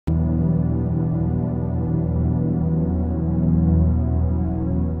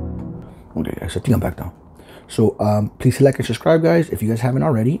Okay, guys, I think I'm back now. So please like and subscribe, guys, if you guys haven't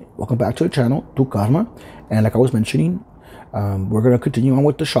already. Welcome back to the channel, TuKarma. And like I was mentioning, we're going to continue on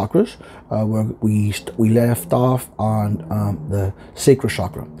with the chakras. Where we left off on the sacral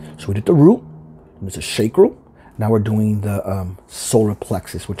chakra. So we did the root, and it's a sacral. Now we're doing the solar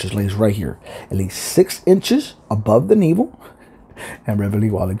plexus, which lays right here. It lays 6 inches above the navel. And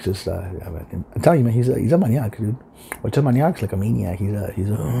Reverend Wolak just, I'm telling you, man, he's a maniac, dude. What's a maniac? Like a maniac.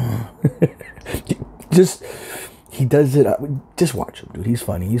 Just, he does it. Just watch him, dude. He's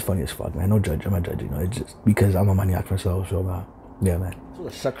funny. He's funny as fuck, man. No judge. I'm not judging. You know, it's just because I'm a maniac myself. So, yeah, man. So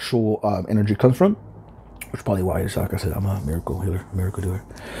the sexual energy comes from, which is probably why, like I said, I'm a miracle healer, miracle doer.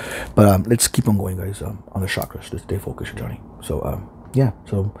 But let's keep on going, guys, on the chakras. Let's stay focused, Johnny. So, yeah.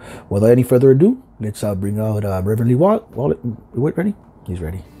 So, without any further ado, let's bring out Reverend Wolak. Ready? He's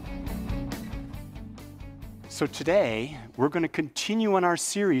ready. So today, we're going to continue on our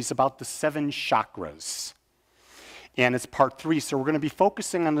series about the 7 chakras. And it's part 3, so we're going to be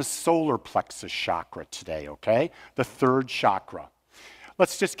focusing on the solar plexus chakra today, okay? The 3rd chakra.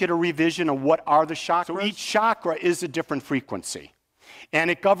 Let's just get a revision of what are the chakras. So each chakra is a different frequency, and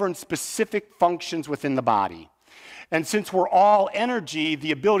it governs specific functions within the body. And since we're all energy,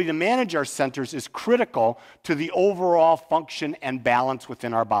 the ability to manage our centers is critical to the overall function and balance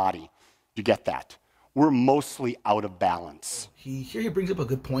within our body. You get that? We're mostly out of balance. Here he brings up a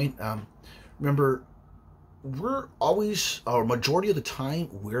good point. Remember, we're always, or majority of the time,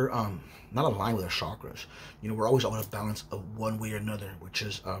 we're not aligned with our chakras. You know, we're always out of balance of one way or another, which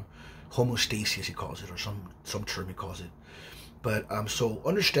is homeostasis, he calls it, or some term he calls it. But so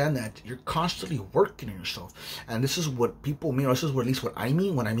understand that you're constantly working on yourself, and this is what people mean. Or this is what, at least what I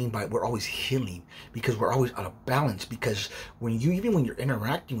mean when I mean by we're always healing, because we're always out of balance. Because even when you're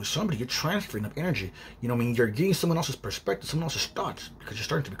interacting with somebody, you're transferring up energy. You know, I mean, you're getting someone else's perspective, someone else's thoughts, because you're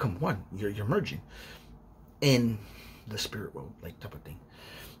starting to become one. You're merging in the spirit world, like type of thing.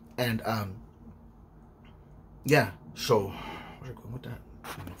 And yeah. So where's it going with that? I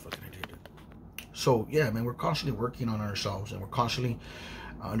have no fucking idea. So, yeah, man, we're constantly working on ourselves, and we're constantly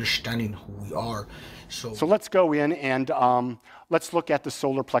understanding who we are. So let's go in and let's look at the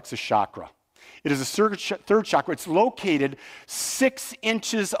solar plexus chakra. It is a 3rd chakra. It's located 6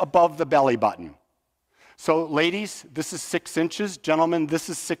 inches above the belly button. So, ladies, this is 6 inches. Gentlemen, this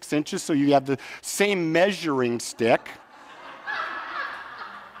is 6 inches. So you have the same measuring stick.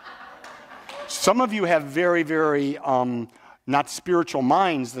 Some of you have very, very not spiritual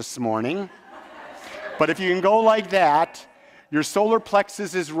minds this morning. But if you can go like that, your solar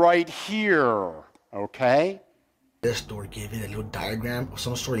plexus is right here, okay? This story gave it a little diagram of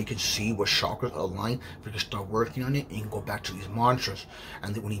some sort. You can see what chakras align. If you can start working on it, and you can go back to these mantras.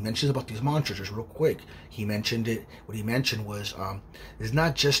 And when he mentions about these mantras, just real quick, he mentioned it. What he mentioned was, it's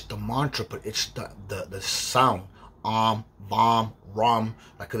not just the mantra, but it's the sound. Bam, ram.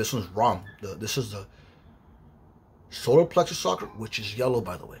 Like this one's ram. This is the solar plexus chakra, which is yellow,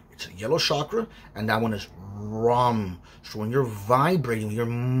 by the way. It's a yellow chakra, and that one is ram. So when you're vibrating,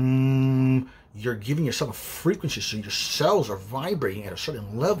 you're giving yourself a frequency, so your cells are vibrating at a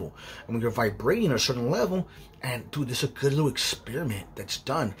certain level. And when you're vibrating at a certain level, and dude, this is a good little experiment that's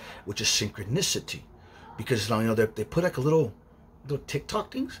done, which is synchronicity. Because you know, they put like a little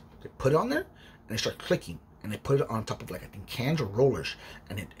TikTok things, they put it on there, and they start clicking. And they put it on top of, like, I think cans or rollers,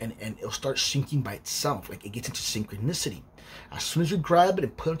 and it'll start syncing by itself. Like, it gets into synchronicity. As soon as you grab it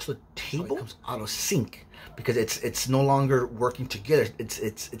and put it onto the table, it comes out of sync, because it's no longer working together.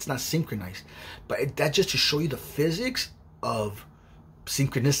 It's not synchronized. But that just to show you the physics of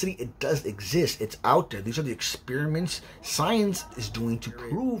synchronicity. It does exist. It's out there. These are the experiments science is doing to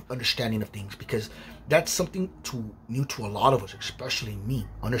prove understanding of things, because that's something new to a lot of us, especially me.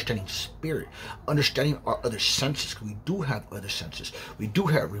 Understanding spirit, understanding our other senses. We do have other senses. We do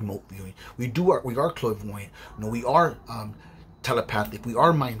have remote viewing. We are clairvoyant. You know, we are telepathic. We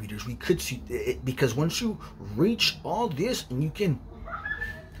are mind readers. We could see it, because once you reach all this, and you can,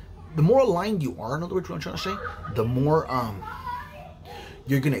 the more aligned you are, in other words, what I'm trying to say, the more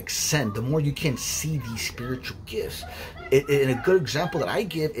you're going to ascend, the more you can see these spiritual gifts. In a good example that I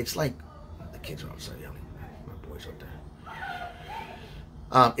give, it's like, the kids are outside yelling, my boys out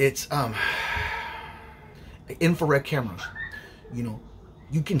there. It's infrared cameras. You know,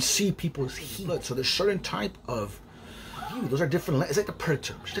 you can see people's heat. So there's certain type of view. Those are different. It's like the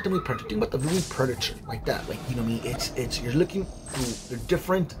predator. It's like the movie Predator. Think about the movie Predator, like that. Like, you know what I mean? It's you're looking through the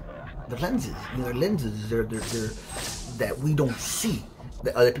different lenses. You know, their lenses. They're that we don't see.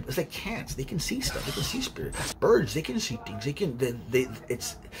 The other people, it's like cats. They can see stuff. They can see spirit. Birds, they can see things.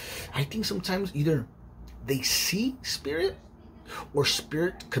 It's. I think sometimes either they see spirit, or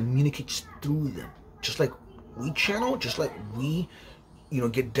spirit communicates through them. Just like we channel, just like we,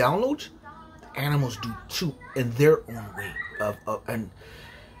 get downloads, animals do too, in their own way. And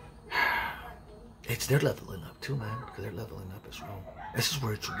it's they're leveling up too, man, because they're leveling up as well. This is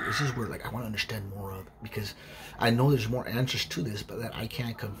where like I want to understand more of, because I know there's more answers to this, but that I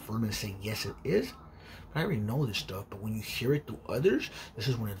can't confirm and say yes it is. But I already know this stuff. But when you hear it through others, this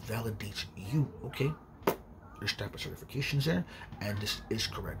is when it validates you. Okay, there's type of certifications there, and this is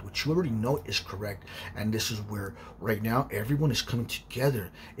correct. What you already know is correct, and this is where right now everyone is coming together.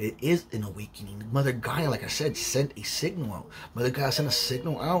 It is an awakening. Mother Gaia, like I said, sent a signal out. Mother Gaia sent a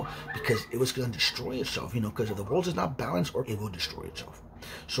signal out because it was going to destroy itself. Because if the world is not balanced, or it will destroy itself.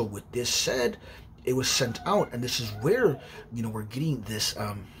 So with this said, it was sent out, and this is where we're getting this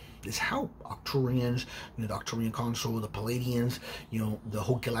help. Arcturians, the Arcturian Council, the Palladians, the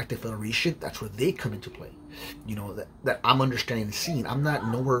whole Galactic Federation, that's where they come into play. That I'm understanding and seeing. I'm not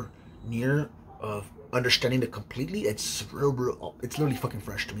nowhere near of understanding it completely. It's literally fucking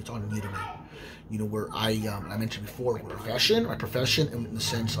fresh to me. It's all new to me. Where I mentioned before, my profession in the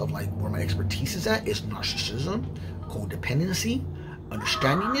sense of like where my expertise is at is narcissism, codependency,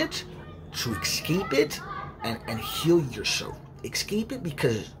 understanding it, to escape it and heal yourself. Escape it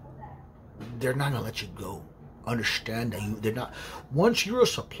because they're not gonna let you go. Understand that they're not. Once you're a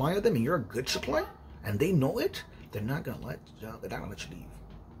supply of them and you're a good supply, and they know it, they're not gonna let you leave.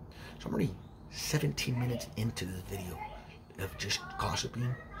 So I'm already 17 minutes into this video of just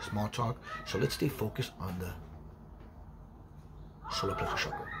gossiping, small talk. So let's stay focused on the Solar Plexus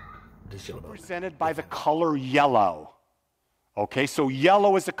Chakra. Represented by the color yellow. Okay, so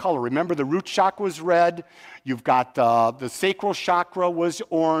yellow is the color. Remember, the root chakra was red. You've got the sacral chakra was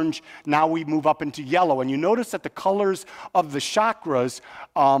orange. Now we move up into yellow. And you notice that the colors of the chakras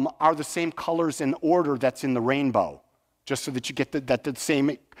are the same colors in order that's in the rainbow, just so that you get that the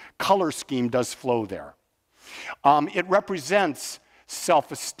same color scheme does flow there. It represents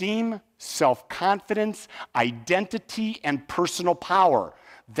self-esteem, self-confidence, identity, and personal power.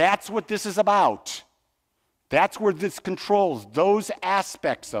 That's what this is about. That's where this controls those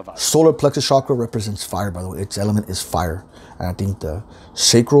aspects of us. Solar Plexus Chakra represents fire, by the way. Its element is fire. And I think the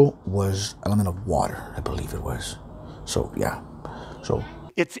sacral was element of water, I believe it was. So, yeah. So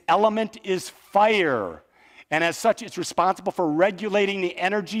its element is fire. And as such, it's responsible for regulating the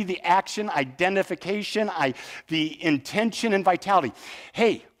energy, the action, identification, the intention, and vitality.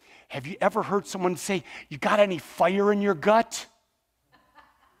 Hey, have you ever heard someone say, you got any fire in your gut?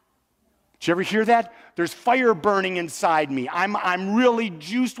 Did you ever hear that? There's fire burning inside me. I'm really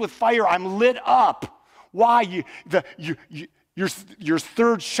juiced with fire. I'm lit up. Why? Your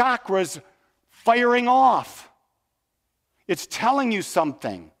third chakra's firing off. It's telling you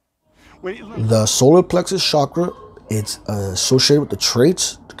something. The Solar Plexus Chakra, it's associated with the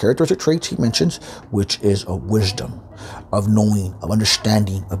traits, the characteristic traits he mentions, which is a wisdom, of knowing, of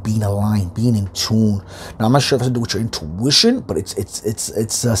understanding, of being aligned, being in tune. Now, I'm not sure if it has to do with your intuition, but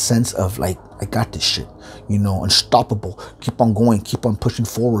it's a sense of like, I got this shit, unstoppable. Keep on going, keep on pushing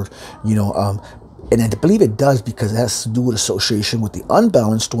forward, and I believe it does because it has to do with association with the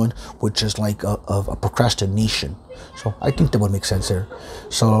unbalanced one, which is like a procrastination. So I think that would make sense there.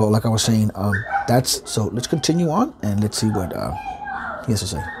 So like I was saying, so let's continue on and let's see what he has to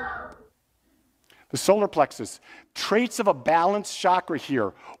say. The solar plexus, traits of a balanced chakra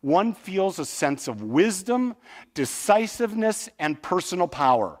here. One feels a sense of wisdom, decisiveness, and personal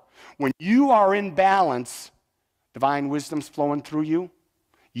power. When you are in balance, divine wisdom's flowing through you.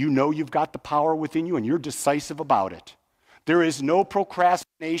 You know you've got the power within you and you're decisive about it. There is no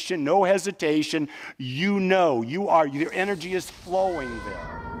procrastination, no hesitation. You know your energy is flowing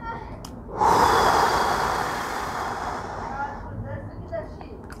there.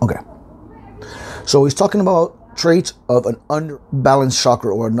 Okay. So he's talking about traits of an unbalanced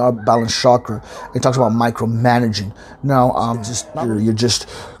chakra or a not balanced chakra. He talks about micromanaging. Now, you're just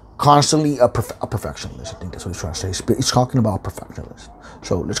constantly a perfectionist. I think that's what he's trying to say. He's talking about perfectionist.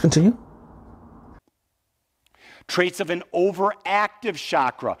 So let's continue. Traits of an overactive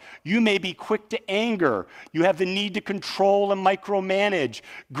chakra. You may be quick to anger. You have the need to control and micromanage.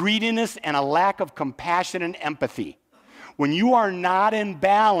 Greediness and a lack of compassion and empathy. When you are not in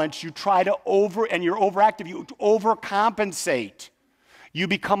balance, you try to and you're overactive, you overcompensate. You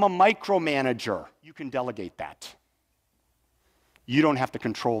become a micromanager. You can delegate that. You don't have to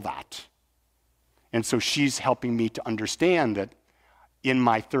control that. And so she's helping me to understand that in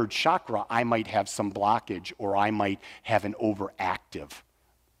my third chakra, I might have some blockage or I might have an overactive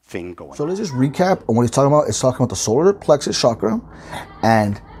thing going on. So let's just recap on what he's talking about. It's talking about the solar plexus chakra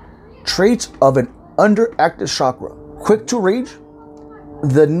and traits of an underactive chakra. Quick to rage,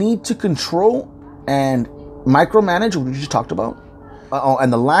 the need to control and micromanage, what we just talked about,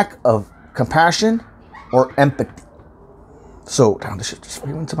 and the lack of compassion or empathy. So, damn, this shit just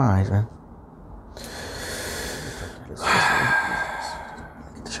fucking went to my eyes, man. Get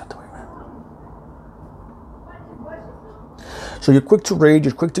this shit away, man. So you're quick to rage,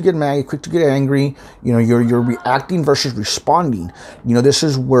 you're quick to get mad, you're quick to get angry. You know, you're reacting versus responding. You know, this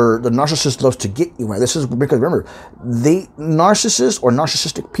is where the narcissist loves to get you, man. This is because remember, narcissists or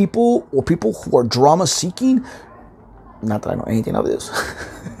narcissistic people or people who are drama seeking. Not that I know anything of this.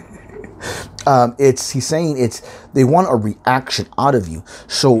 He's saying they want a reaction out of you.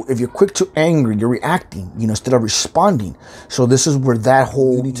 So if you're quick to anger, you're reacting, you know, instead of responding. So this is where that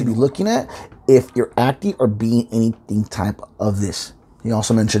whole you need to be looking at if you're acting or being anything type of this. He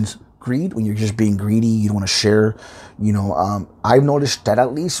also mentions greed, when you're just being greedy, you don't want to share. You know, I've noticed that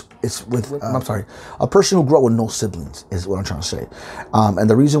at least it's with, a person who grew up with no siblings is what I'm trying to say. And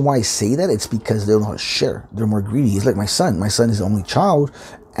the reason why I say that, it's because they don't know how to share. They're more greedy. It's like my son. My son is the only child,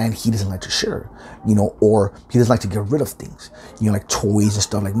 and he doesn't like to share, you know, or he doesn't like to get rid of things, you know, like toys and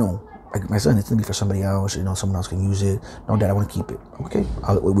stuff. Like, no, like my son, it's gonna be for somebody else, you know, someone else can use it. No, Dad, I want to keep it. Okay,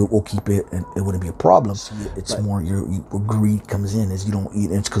 we'll keep it, and it wouldn't be a problem. It's more where greed comes in, is you don't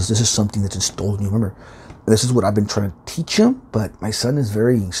eat. It's because this is something that's installed in you. Remember, this is what I've been trying to teach him, but my son is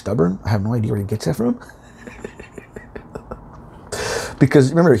very stubborn. I have no idea where he gets that from. Because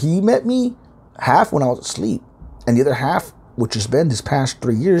remember, he met me half when I was asleep, and the other half, which has been this past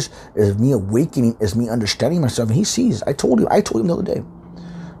 3 years, is me awakening, is me understanding myself. And he sees, I told him the other day,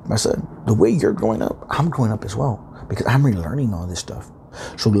 my son, the way you're growing up, I'm growing up as well, because I'm relearning all this stuff.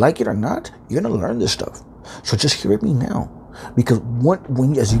 So like it or not, you're going to learn this stuff. So just hear me now, because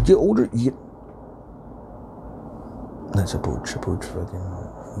as you get older, that's a pooch,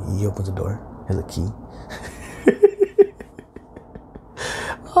 fucking, he opens the door, has a key.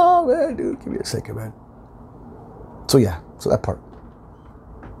 Oh man, dude, give me a second, man. So yeah, so that part.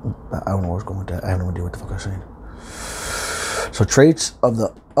 I don't know where I was going with that. I have no idea what the fuck I was saying. So traits of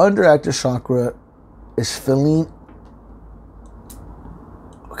the underactive chakra is feeling,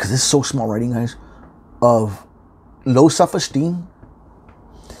 because this is so small writing, guys, of low self-esteem.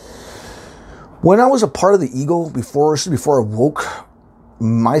 When I was a part of the ego before I woke,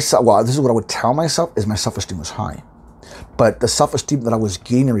 this is what I would tell myself, is my self-esteem was high. But the self-esteem that I was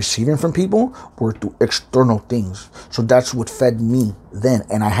getting and receiving from people were through external things. So that's what fed me then.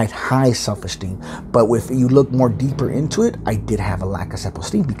 And I had high self-esteem. But if you look more deeper into it, I did have a lack of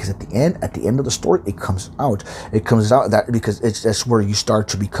self-esteem, because at the end of the story, it comes out. It comes out that because that's where you start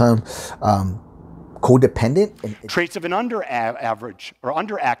to become codependent. Traits of an under-average or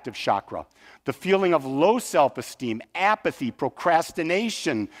underactive chakra. The feeling of low self-esteem, apathy,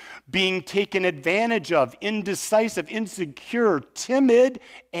 procrastination, being taken advantage of, indecisive, insecure, timid,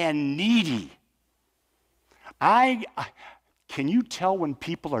 and needy. Can you tell when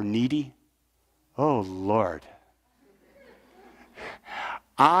people are needy? Oh, Lord.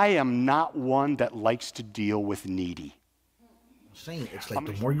 I am not one that likes to deal with needy. Saying it's like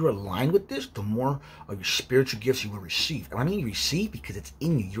the more you're aligned with this, the more of your spiritual gifts you will receive. And I mean you receive because it's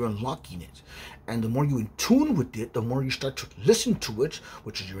in you, you're unlocking it. And the more you in tune with it, the more you start to listen to it,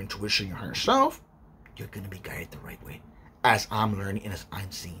 which is your intuition, your higher self, you're going to be guided the right way, as I'm learning and as I'm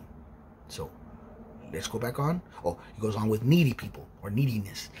seeing. So let's go back on. Oh, he goes on with needy people or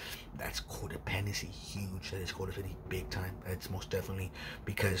neediness. That's codependency, huge. That is codependency, big time. That's most definitely,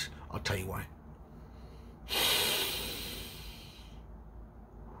 because I'll tell you why.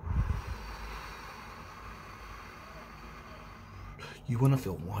 You want to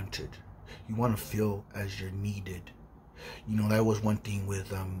feel wanted. You want to feel as you're needed. You know, that was one thing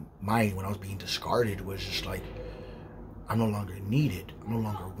with mine when I was being discarded, was just like, I'm no longer needed. I'm no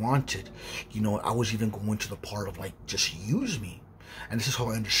longer wanted. You know, I was even going to the part of like, just use me. And this is how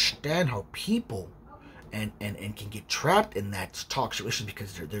I understand how people and can get trapped in that toxic relationship,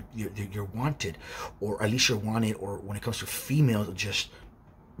 because you're wanted, or at least you're wanted. Or when it comes to females, just,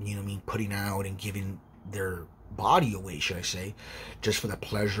 you know what I mean, putting out and giving their body away, should I say, just for the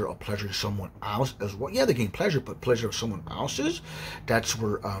pleasure of pleasuring someone else as well. Yeah, they're getting pleasure, but pleasure of someone else's. That's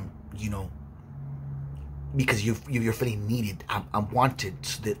where you know, because you're feeling needed. I'm wanted,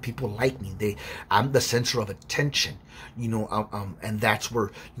 so that people like me. I'm the center of attention, you know. And that's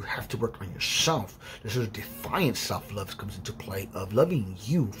where you have to work on yourself. This is defiant self-love comes into play, of loving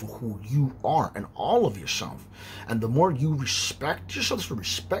you for who you are and all of yourself. And the more you respect yourself, that's where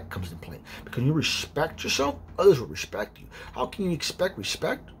respect comes into play. Because when you respect yourself, others will respect you. How can you expect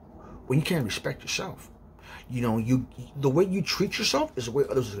respect when you can't respect yourself? You know, the way you treat yourself is the way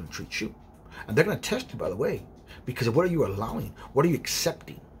others are going to treat you. And they're going to test you, by the way. Because what are you allowing? What are you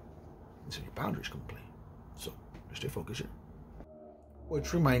accepting? So your boundaries come into play. So just stay focused here.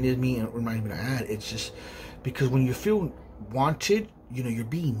 Which reminded me to add, it's just because when you feel wanted, you know, you're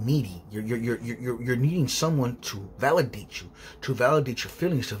being needy. You're needing someone to validate you, to validate your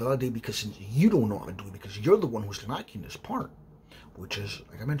feelings, to validate because you don't know how to do it, because you're the one who's lacking this part, which is,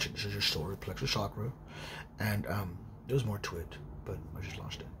 like I mentioned, this is your solar plexus chakra, and there's more to it, but I just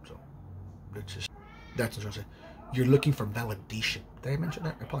lost it. So that's what I'm saying. You're looking for validation. Did I mention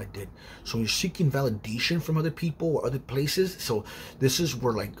that? I probably did. So you're seeking validation from other people or other places. So this is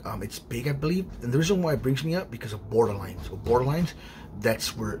where, like, it's big, I believe. And the reason why it brings me up, because of borderlines. So borderlines,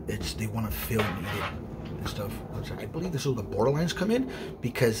 that's where they want to feel needed and stuff. I believe this is where the borderlines come in,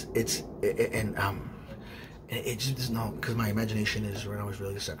 because it just no, because my imagination is right now is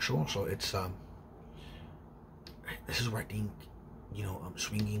really sexual. So it's this is where I think, you know,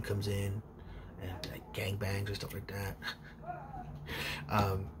 swinging comes in, and like gangbangs and stuff like that.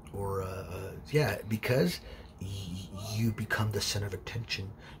 Yeah, because you become the center of attention.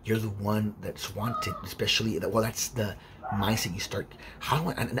 You're the one that's wanted, especially, well, that's the mindset you start. How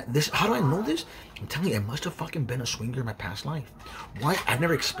do I know this? I'm telling you, I must have fucking been a swinger in my past life. Why? I've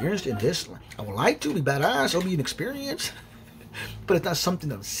never experienced it in this life. I would like to be badass. It'll be an experience. But it's not something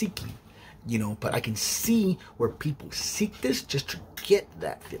that I'm seeking, you know. But I can see where people seek this just to get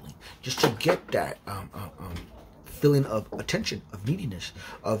that feeling, just to get that feeling of attention, of neediness,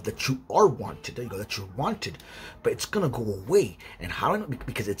 of that you are wanted. There you go, that you're wanted. But it's gonna go away. And how do I know?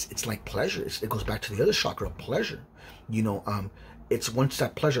 Because it's like pleasure. It goes back to the other chakra, pleasure. You know, it's once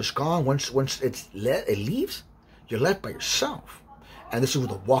that pleasure's gone, once it leaves, you're left by yourself. And this is where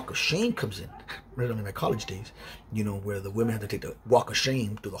the walk of shame comes in. Right in my college days, you know, where the women have to take the walk of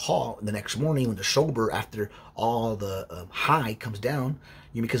shame through the hall, and the next morning when they're sober, after all the high comes down,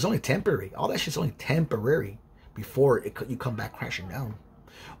 because it's only temporary. All that shit's only temporary before you come back crashing down,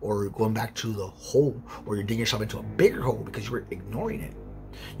 or going back to the hole, or you're digging yourself into a bigger hole because you were ignoring it.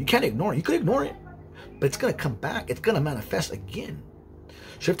 You can't ignore it. You could ignore it, but it's going to come back. It's going to manifest again.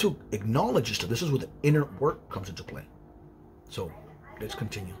 So you have to acknowledge this stuff. This is where the inner work comes into play. So let's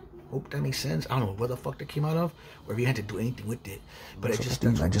continue. Hope that makes sense. I don't know what the fuck that came out of, or if you had to do anything with it. But so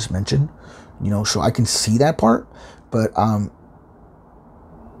I just mentioned, you know, so I can see that part. But oh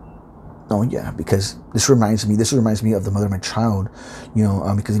yeah, because this reminds me of the mother of my child, you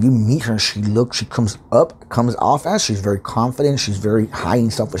know, because if you meet her, she comes off as she's very confident, she's very high in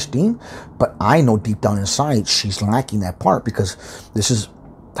self-esteem, but I know deep down inside she's lacking that part, because I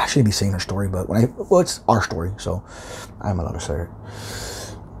shouldn't be saying her story, but it's our story, so I'm allowed to say it.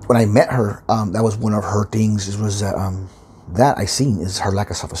 When I met her, that was one of her things, was that I seen is her lack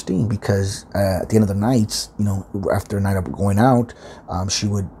of self-esteem, because at the end of the nights, you know, after a night of going out, she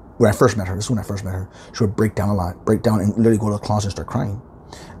would, when I first met her, she would break down and literally go to the closet and start crying,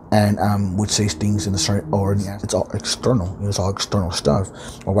 and would say things in the start, or it's all external, you know, it's all external stuff.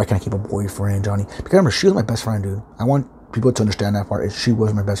 Or why can't I keep a boyfriend, Johnny? Because remember, she was my best friend, dude. I want people to understand that part. She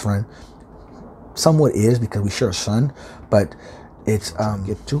was my best friend. Somewhat is, because we share a son, but it's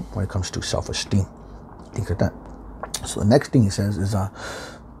get to when it comes to self-esteem, things like that. So the next thing he says is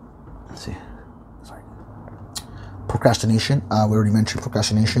let's see. Procrastination. We already mentioned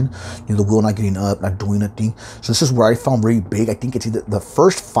procrastination. You know, the will not getting up, not doing a thing. So this is where I found really big. I think it's either the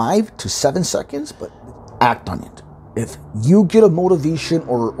first 5 to 7 seconds, but act on it. If you get a motivation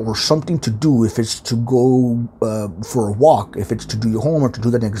or something to do, if it's to go for a walk, if it's to do your homework, to do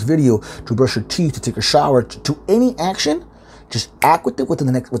the next video, to brush your teeth, to take a shower, to do any action, just act with it with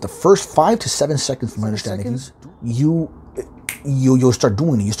the first 5 to 7 seconds. From my understanding, you'll start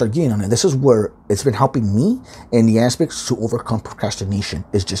doing it. You start getting on it. This is where it's been helping me in the aspects to overcome procrastination,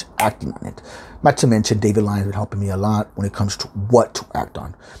 is just acting on it. Not to mention David Lyon's been helping me a lot when it comes to what to act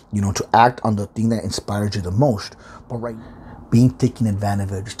on. You know, to act on the thing that inspires you the most. But right, being taken advantage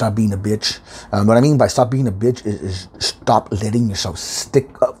of, stop being a bitch. What I mean by stop being a bitch is stop letting yourself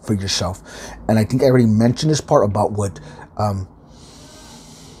stick up for yourself. And I think I already mentioned this part about what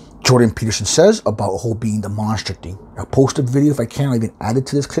Jordan Peterson says about whole being the monster thing. I'll post a video if I can. I'll even add it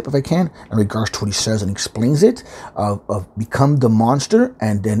to this clip if I can, in regards to what he says and explains it, of become the monster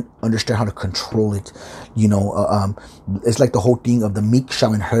and then understand how to control it. You know, it's like the whole thing of the meek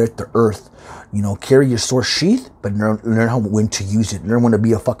shall inherit the earth. You know, carry your sword sheath, but learn how when to use it. Learn when to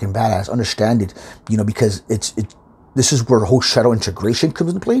be a fucking badass. Understand it. You know, because this is where the whole shadow integration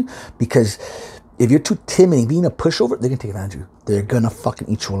comes into play. Because if you're too timid and being a pushover, they're gonna take advantage of you. They're gonna fucking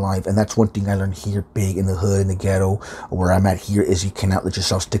eat you alive. And that's one thing I learned here big in the hood, in the ghetto, where I'm at here, is you cannot let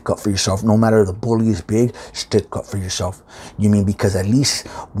yourself stick up for yourself. No matter the bully is big, stick up for yourself. You mean, because at least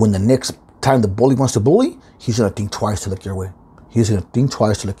when the next time the bully wants to bully, he's going to think twice to look your way. He's going to think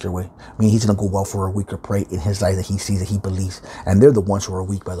twice to look your way. I mean, he's going to go well for a weaker prey in his eyes that he sees, that he believes. And they're the ones who are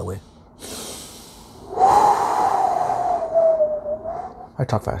weak, by the way. I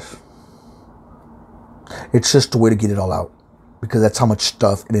talk fast. It's just a way to get it all out. Because that's how much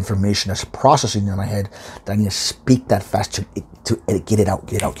stuff and information that's processing in my head that I need to speak that fast to get it out.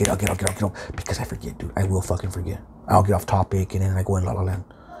 Because I forget, dude. I will fucking forget. I'll get off topic and then I go in la la land.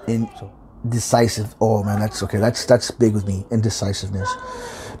 Indecisive. Oh man, that's okay. That's big with me. Indecisiveness.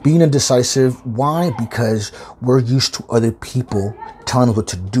 Being indecisive. Why? Because we're used to other people telling us what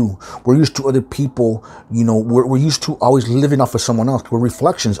to do. We're used to other people, you know, we're used to always living off of someone else. We're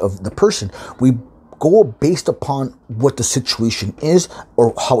reflections of the person. We go based upon what the situation is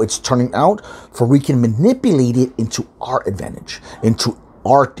or how it's turning out, for we can manipulate it into our advantage, into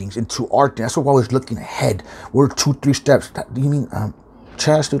our things, That's why we're always looking ahead. We're 2-3 steps. Do you mean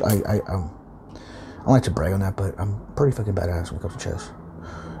chess, dude? I like to brag on that, but I'm pretty fucking badass when it comes to chess.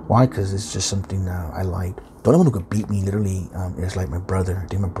 Why? Because it's just something I like. The only one who could beat me literally is like my brother. I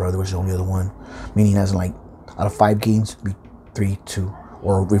think my brother was the only other one. Meaning as in like out of 5 games, be 3-2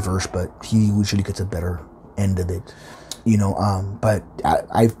 or reverse, but he usually gets a better end of it. You know, but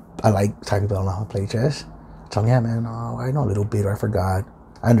I like telling people I don't know how to play chess. Tell me, yeah, man, I know a little bit, or I forgot.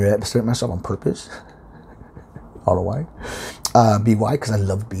 I underestimate myself on purpose. I don't know why. Why? Because I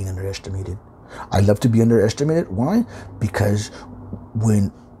love being underestimated. I love to be underestimated. Why? Because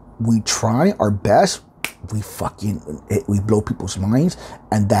when we try our best, we blow people's minds,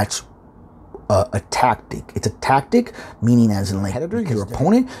 and that's a tactic. It's a tactic, meaning as in like your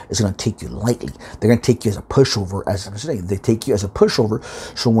opponent is going to take you lightly. They're going to take you as a pushover, as I'm saying. They take you as a pushover.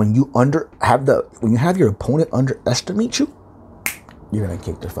 So when you when you have your opponent underestimate you, you're going to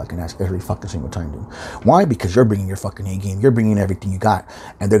kick their fucking ass every fucking single time, dude. Why? Because you're bringing your fucking A game. You're bringing everything you got,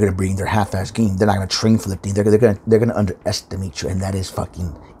 and they're going to bring their half-ass game. They're not going to train for the thing. They're going to underestimate you, and that is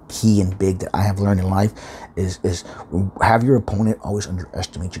fucking key and big that I have learned in life is have your opponent always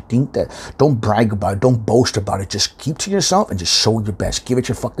underestimate you. Think that, don't brag about it, don't boast about it, just keep to yourself and just show your best, give it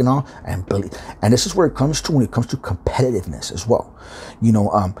your fucking all, and believe. And this is where it comes to when it comes to competitiveness as well. You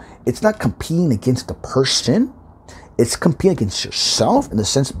know, it's not competing against the person, it's competing against yourself, in the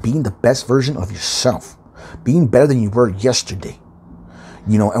sense of being the best version of yourself, being better than you were yesterday.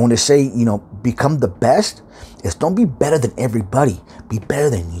 You know, and when they say, you know, become the best, is don't be better than everybody. Be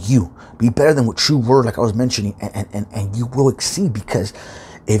better than you. Be better than what you were, like I was mentioning, and you will exceed. Because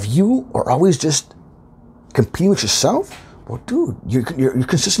if you are always just competing with yourself, well, dude, you're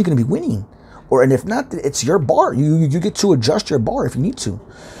consistently going to be winning. And if not, it's your bar. You get to adjust your bar if you need to.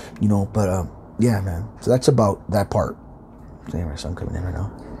 You know, but yeah, man. So that's about that part. So anyway, son coming in right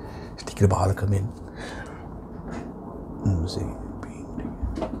now. Just thinking about how to come in. Let's see.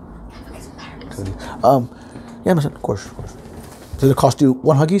 Yeah, of course. Does it cost you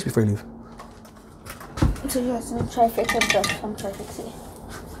 1 Huggies before you leave? So you have to try fix it, but I'm trying to fix it.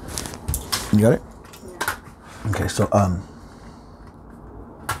 You got it? Yeah. Okay, so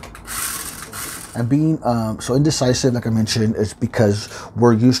and being so indecisive, like I mentioned, is because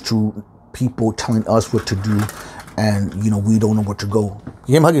we're used to people telling us what to do, and you know we don't know where to go.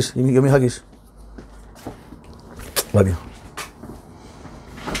 Give me Huggies. Give me Huggies. Love you.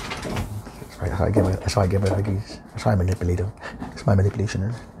 That's how I get my Huggies. That's how I manipulate them. That's my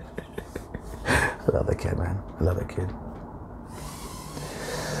manipulation. I love that kid, man. I love that kid.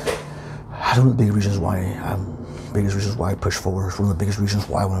 I don't know the biggest reasons why I push forward. One of the biggest reasons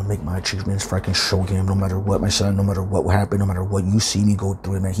why I want to make my achievements, for I can show him, no matter what, my son, no matter what will happen, no matter what you see me go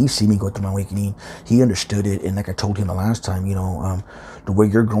through, man. He see me go through my awakening. He understood it, and like I told him the last time, you know, the way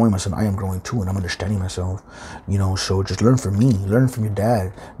you're growing, my son, I am growing too, and I'm understanding myself. You know, so just learn from me, learn from your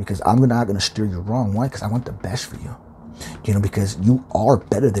dad, because I'm not gonna steer you wrong. Why? Because I want the best for you. You know, because you are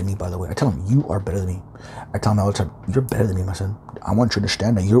better than me, by the way. I tell him, you are better than me. I tell him all the time, you're better than me, my son. I want you to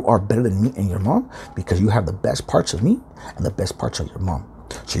understand that you are better than me and your mom, because you have the best parts of me and the best parts of your mom.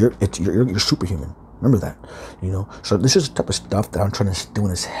 So you're superhuman. Remember that, you know. So this is the type of stuff that I'm trying to do in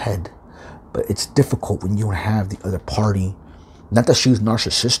his head, but it's difficult when you don't have the other party. Not that she's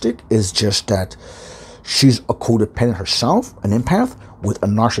narcissistic, it's just that she's a codependent herself, an empath with a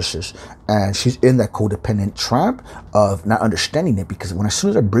narcissist, and she's in that codependent trap of not understanding it, because as soon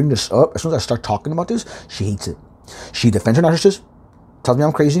as I bring this up, as soon as I start talking about this, she hates it. She defends her narcissist, tells me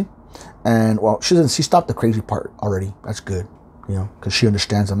I'm crazy, and well, she stopped the crazy part already. That's good, you know, because she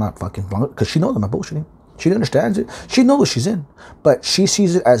understands I'm not fucking, because she knows I'm not bullshitting. She understands it. She knows what she's in, but she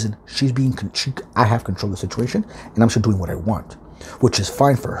sees it as in I have control of the situation, and I'm just doing what I want, which is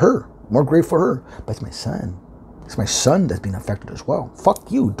fine for her, more great for her. But it's my son. It's my son that's being affected as well.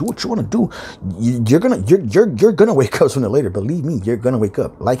 Fuck you. Do what you want to do. You're gonna wake up sooner or later. Believe me, you're gonna wake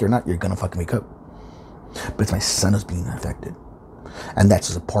up. Like it or not, you're gonna fucking wake up. But it's my son who's being affected, and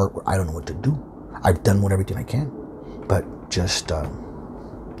that's the part where I don't know what to do. I've done everything I can, but just you know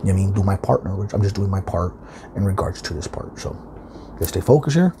what I mean, do my part. In other words, I'm just doing my part in regards to this part. So let's stay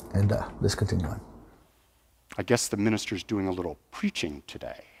focused here, and let's continue on. I guess the minister's doing a little preaching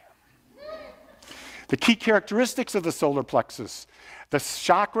today. The key characteristics of the solar plexus. The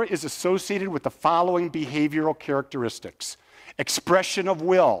chakra is associated with the following behavioral characteristics. Expression of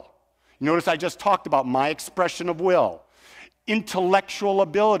will. Notice I just talked about my expression of will. Intellectual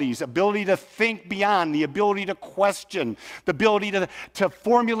abilities, ability to think beyond, the ability to question, the ability to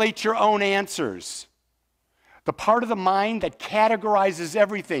formulate your own answers. The part of the mind that categorizes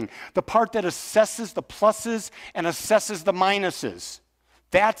everything, the part that assesses the pluses and assesses the minuses.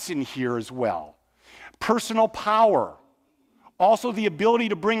 That's in here as well. Personal power. Also the ability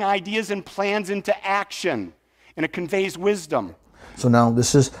to bring ideas and plans into action, and it conveys wisdom. So now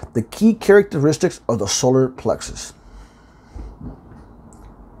this is the key characteristics of the solar plexus.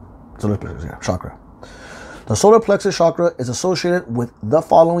 Solar plexus, yeah, chakra. The solar plexus chakra is associated with the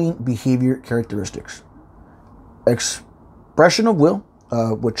following behavior characteristics. Expression of will,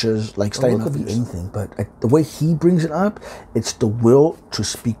 which is like starting to be anything, but the way he brings it up, it's the will to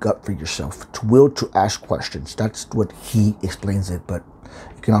speak up for yourself, to will to ask questions. That's what he explains it, but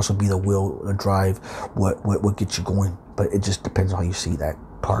it can also be the will, the drive, what gets you going. But it just depends on how you see that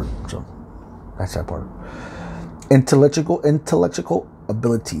part. So that's that part. Intellectual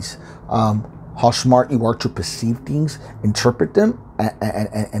abilities. How smart you are to perceive things, interpret them,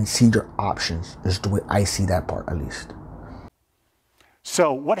 and see your options is the way I see that part, at least.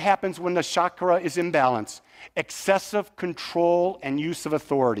 So what happens when the chakra is imbalanced? Excessive control and use of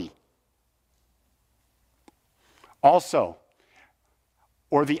authority. Also,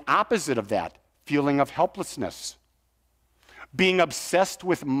 or the opposite of that, feeling of helplessness. Being obsessed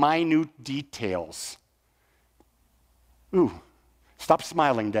with minute details. Ooh, stop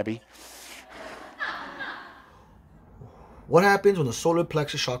smiling, Debbie. What happens when the solar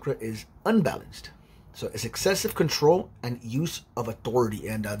plexus chakra is unbalanced? So it's excessive control and use of authority.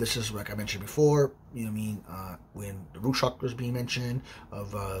 And this is like I mentioned before, you know what I mean, when the root chakra is being mentioned,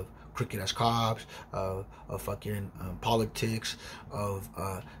 of crooked as cops, of fucking politics, of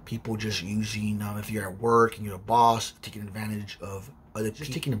people just using, if you're at work and you're a boss, taking advantage of other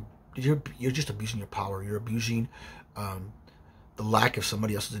people. You're just abusing your power. You're abusing the lack of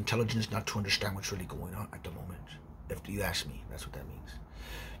somebody else's intelligence not to understand what's really going on at the moment. If you ask me, that's what that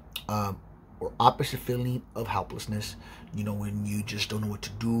means. Or opposite feeling of helplessness. You know, when you just don't know what to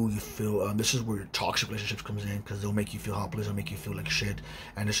do, you feel, this is where your toxic relationships comes in, because they'll make you feel helpless, they'll make you feel like shit,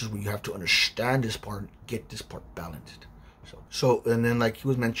 and this is where you have to understand this part, get this part balanced. So and then like he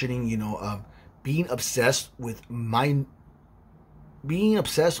was mentioning, you know, being obsessed with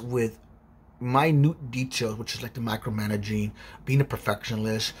minute details, which is like the micromanaging, being a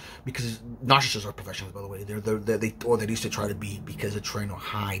perfectionist, because narcissists are perfectionists, by the way. They used to try to be, because they're trying to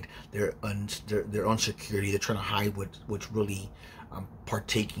hide their insecurity. They're trying to hide what's really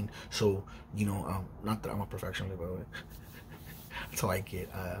partaking. So, you know, not that I'm a perfectionist, by the way. That's how I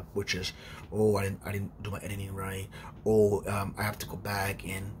get, which is, oh, I didn't do my editing right. Oh, I have to go back,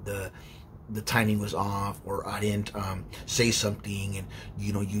 and the timing was off, or I didn't say something, and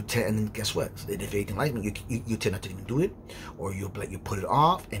you know, and then guess what? If you didn't like me, you tend not to even do it, or you put it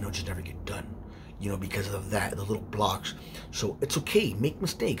off, and it'll just never get done, you know, because of that, the little blocks. So it's okay, make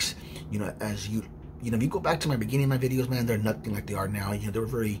mistakes, you know, as you know, if you go back to my beginning of my videos, man, they're nothing like they are now. You know, they were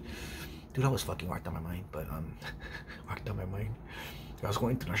very, dude, I was fucking whacked on my mind, but whacked on my mind. I was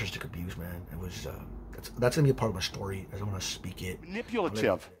going through narcissistic abuse, man. It was that's gonna be a part of my story. I don't want to speak it.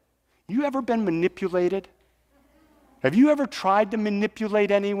 Manipulative. You ever been manipulated? Have you ever tried to manipulate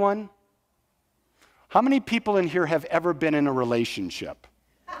anyone? How many people in here have ever been in a relationship?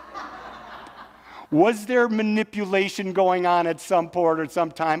 Was there manipulation going on at some point or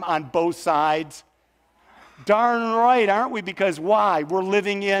some time on both sides? Darn right, aren't we? Because why? We're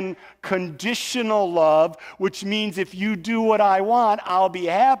living in conditional love, which means if you do what I want, I'll be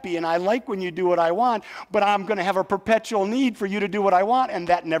happy, and I like when you do what I want, but I'm going to have a perpetual need for you to do what I want, and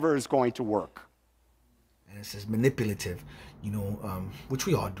that never is going to work. And it says manipulative, you know, which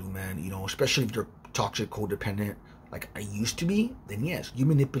we all do, man, you know, especially if you're toxic, codependent, like I used to be, then yes, you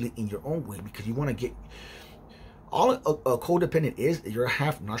manipulate in your own way, because you want to get... All a codependent is, you're a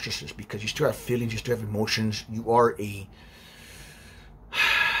half narcissist, because you still have feelings, you still have emotions. You are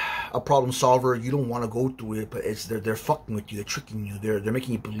a problem solver, you don't want to go through it, but it's they're fucking with you, they're tricking you, they're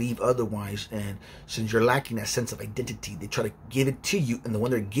making you believe otherwise. And since you're lacking that sense of identity, they try to give it to you, and the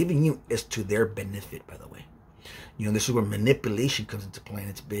one they're giving you is to their benefit, by the way. You know, this is where manipulation comes into play, and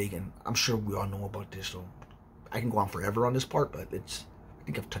it's big, and I'm sure we all know about this, so I can go on forever on this part, but I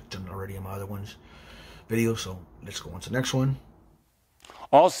think I've touched on it already in my other video, so let's go on to the next one.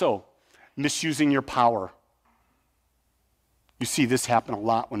 Also, misusing your power. You see this happen a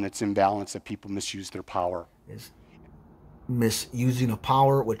lot when it's imbalanced, that people misuse their power. Is misusing of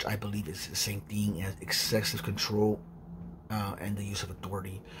power, which I believe is the same thing as excessive control and the use of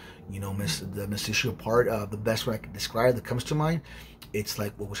authority. You know, the misuse part, the best way I can describe that comes to mind, it's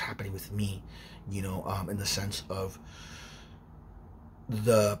like what was happening with me, you know, in the sense of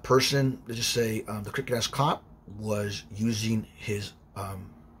the person, let's just say the cricket ass cop was using his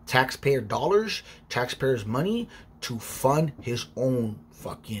taxpayer dollars, taxpayers' money to fund his own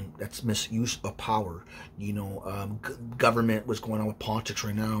fucking, that's misuse of power. You know, government, what's going on with politics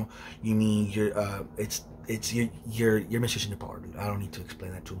right now. You mean you're misusing your power, dude. I don't need to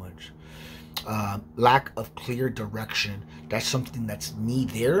explain that too much. Lack of clear direction. That's something that's me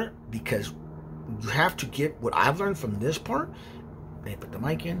there, because you have to get what I've learned from this part. Hey, put the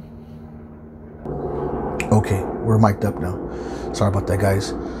mic in. Okay, we're mic'd up now. Sorry about that,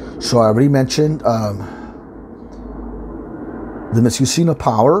 guys. So I already mentioned the misusing of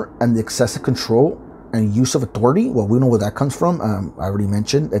power and the excessive control and use of authority. Well, we know where that comes from. I already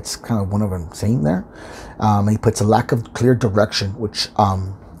mentioned it's kind of one of them saying there. He puts a lack of clear direction, which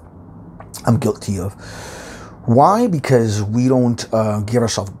I'm guilty of. Why? Because we don't give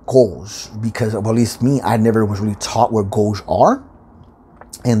ourselves goals. Because, well, at least me, I never was really taught what goals are,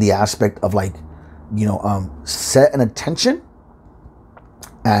 in the aspect of, like, you know, set an intention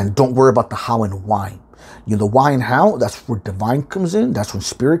and don't worry about the how and why. You know, the why and how, that's where divine comes in. That's when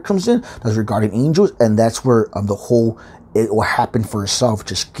spirit comes in. That's regarding angels. And that's where the whole, it will happen for yourself.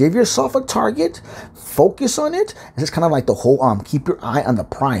 Just give yourself a target, focus on it. It's just kind of like the whole, keep your eye on the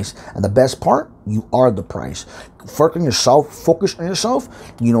prize. And the best part, you are the prize. Focus on yourself, focus on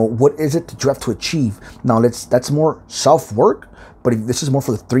yourself. You know, what is it that you have to achieve? Now, that's more self-work. But if this is more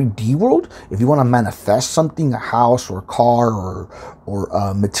for the 3D world, if you want to manifest something, a house or a car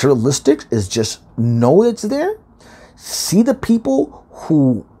or materialistic, is just know it's there. See the people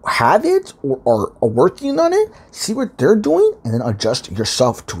who have it or are working on it. See what they're doing, and then adjust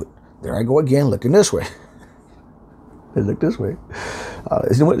yourself to it. There I go again, looking this way. Look this way.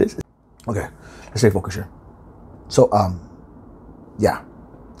 Isn't what it is? Okay, let's stay focused here. So, yeah,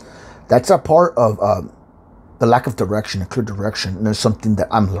 that's a part of the lack of direction, a clear direction. And there's something that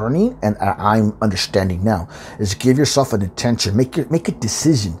I'm learning and I'm understanding now, is give yourself an intention, make a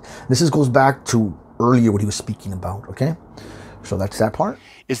decision. This goes back to earlier what he was speaking about. Okay, so that's that part.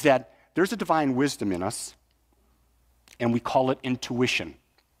 Is that there's a divine wisdom in us, and we call it intuition.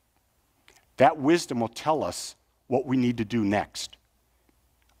 That wisdom will tell us what we need to do next.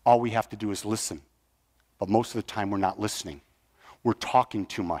 All we have to do is listen. But most of the time we're not listening. We're talking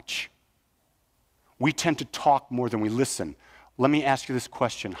too much. We tend to talk more than we listen. Let me ask you this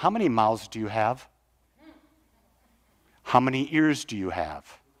question. How many mouths do you have? How many ears do you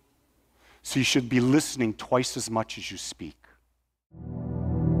have? So you should be listening twice as much as you speak.